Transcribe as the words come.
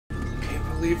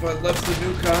believe I left the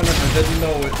nuke on and I didn't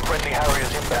know it. Friendly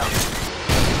Harriers inbound.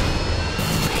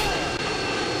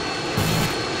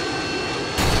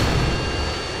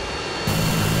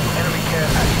 Enemy care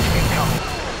package incoming.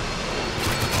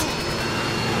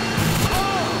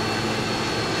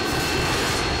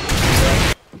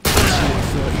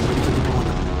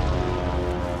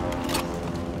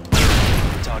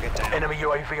 Target down. Enemy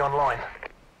UAV online.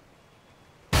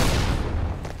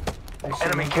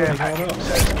 Enemy care package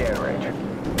inside scare range.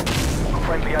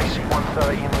 Friendly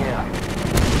AC-130 in the air.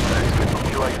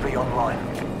 UAV online.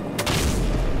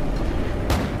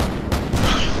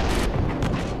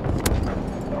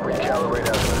 Recalibrate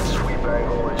out of the sweep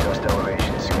angle, adjust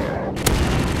elevation scare.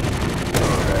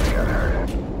 Oh, that's got hurt.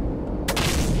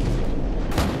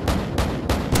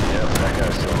 Yep, that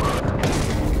guy's still running.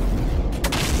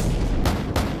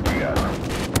 We got him.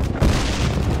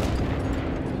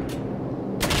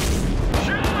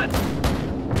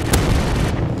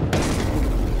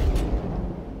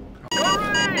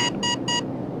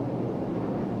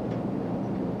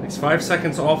 It's 5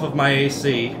 seconds off of my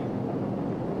AC.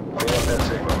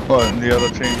 What, and the other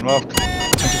team left?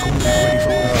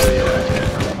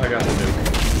 I got the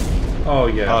nuke. Oh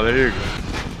yeah. Oh, there you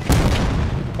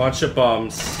go. Bunch of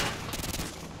bums.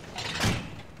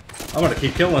 I'm gonna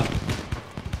keep killing.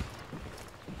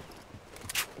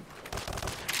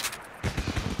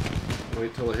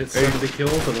 Wait till it hits 70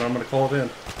 kills and then I'm gonna call it in.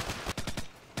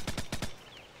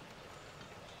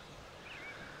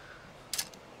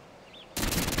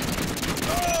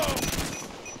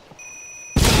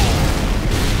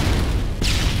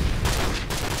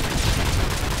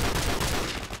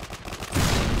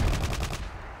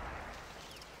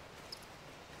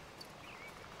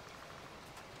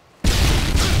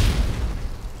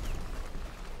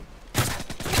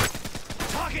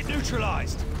 Target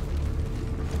neutralized.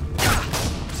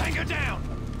 Tango down.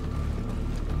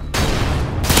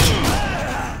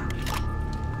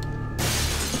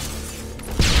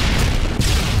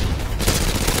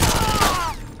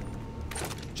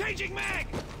 Changing mag.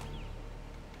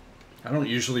 I don't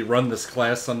usually run this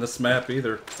class on this map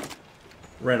either.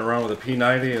 Ran around with a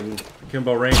P90 and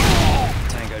Kimbo Ranger.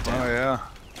 Tango Oh, down. yeah.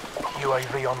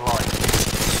 UAV online.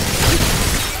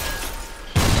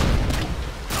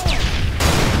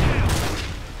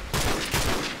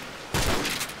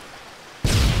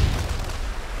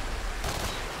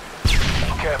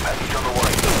 Care package on the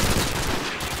way.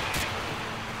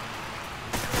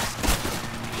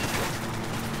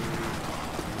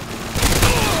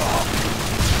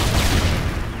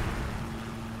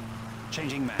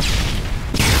 Changing mag.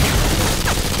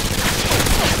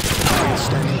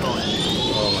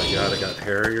 Oh my god, I got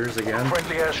Harriers again.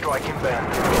 Friendly airstrike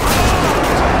inbound.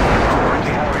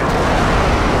 Friendly Harriers.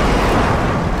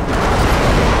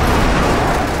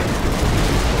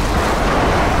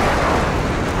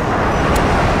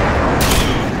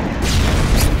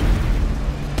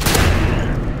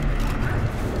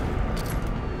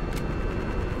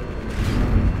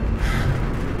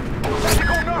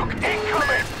 Tactical nuke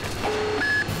incoming.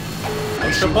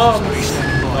 Bunch of bums.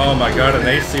 Oh my god, an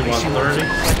AC-130.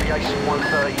 Friendly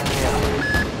AC-130 in the air.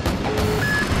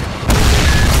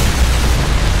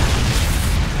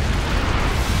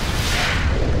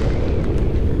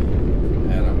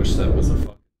 Man, I wish that was a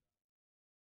fuck.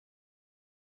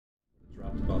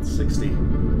 Dropped about 60.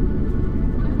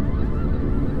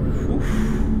 Whew.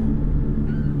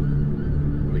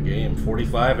 What a game.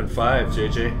 45-5,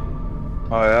 JJ.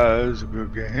 Oh, yeah, that was a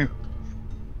good game.